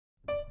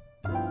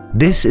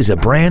This is a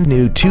brand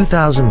new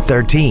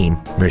 2013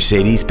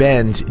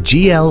 Mercedes-Benz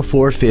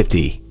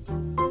GL450.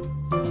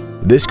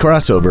 This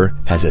crossover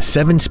has a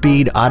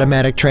 7-speed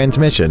automatic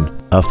transmission,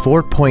 a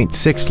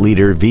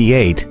 4.6-liter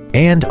V8,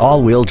 and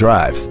all-wheel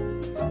drive.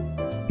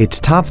 Its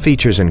top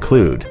features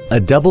include a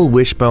double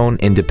wishbone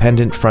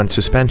independent front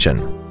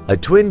suspension, a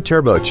twin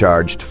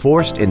turbocharged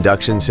forced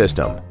induction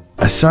system,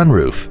 a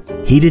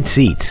sunroof, heated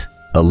seats,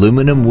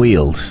 aluminum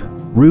wheels,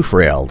 roof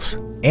rails,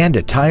 and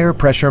a tire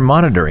pressure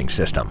monitoring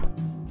system.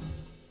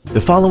 The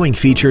following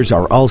features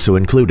are also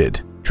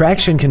included: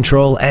 traction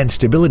control and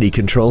stability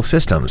control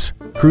systems,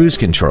 cruise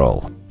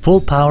control,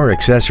 full power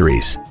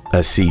accessories,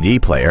 a CD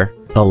player,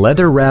 a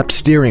leather-wrapped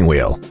steering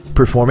wheel,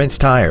 performance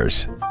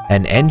tires,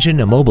 an engine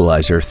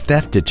immobilizer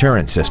theft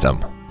deterrent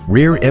system,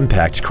 rear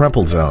impact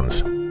crumple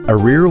zones, a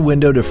rear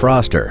window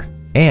defroster,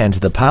 and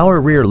the power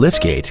rear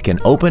liftgate can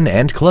open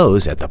and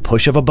close at the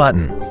push of a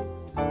button.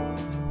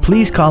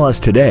 Please call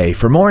us today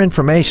for more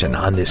information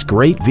on this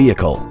great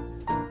vehicle.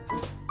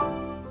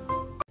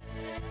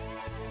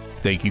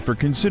 Thank you for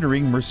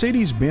considering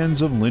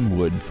Mercedes-Benz of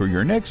Lynnwood for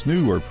your next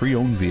new or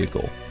pre-owned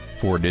vehicle.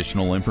 For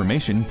additional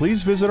information,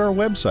 please visit our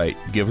website,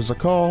 give us a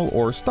call,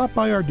 or stop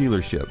by our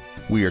dealership.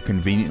 We are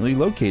conveniently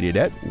located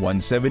at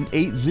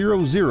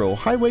 17800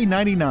 Highway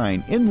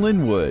 99 in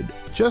Lynnwood,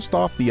 just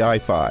off the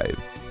I-5.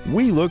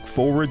 We look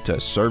forward to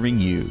serving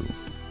you.